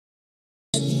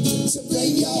So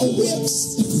bring your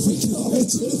whips, we're going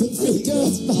to the big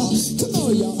girls bar. Come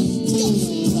on, y'all,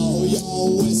 blow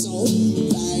your whistle,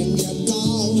 bang your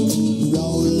gong,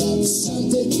 roll up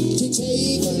something to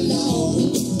take along.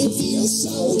 It feels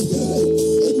so good,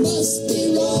 it must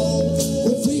be wrong.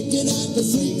 We're freaking at the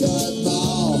free girl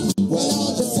bar. Well,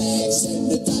 all the fags and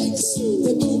the dykes,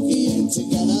 they're boogieing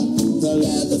together. The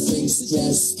leather freaks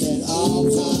dressed in all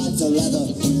kinds of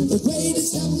leather. The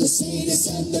greatest of the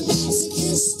sadists and the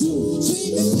masochists too.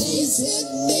 Dreaming, please hit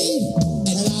me,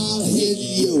 and I'll hit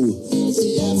you.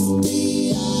 The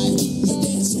FBI,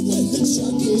 dancing with the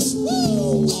junkies.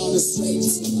 Woo! On the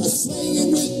streets,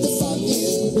 swinging with the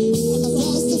funkies.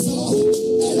 Across the floor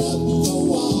and up the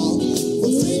wall.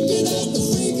 We're freaking at the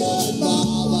freaking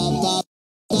bar.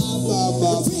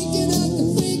 We're freaking at the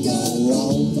freaking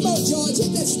bar. Come on, George,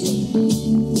 hit that shit.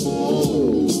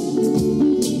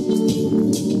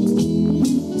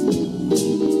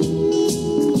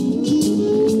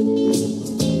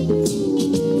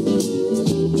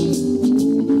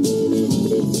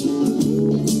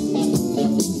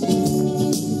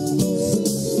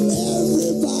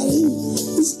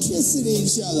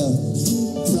 Each other,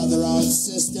 brother on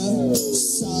sister,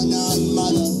 son on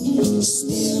mother.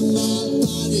 Smear my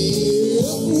body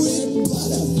up with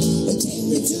butter and take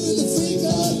me to the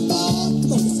freaking bar.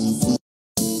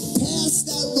 Pass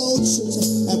that roach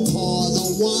and pour the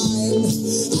wine.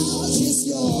 I'll kiss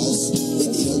yours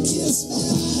if you kiss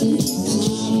mine. And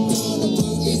I'm gonna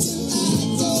boogie till I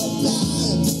go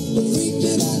blind. We're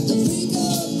freaking at the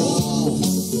freaking bar.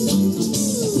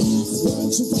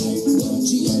 Weren't you white, weren't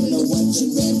you yellow, weren't you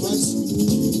red ones?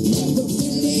 Never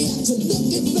really had to look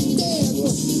at the damn.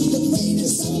 The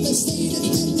greatest of the state and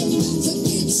the matter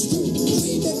gets through.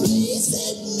 Dreaming, please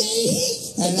hit me,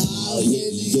 and I'll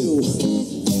hit you.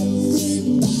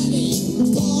 Everybody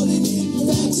falling in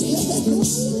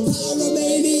matches.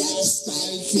 Pyromaniacs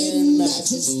striking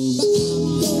matches. But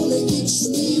I'm gonna get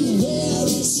you where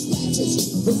it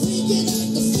scratches.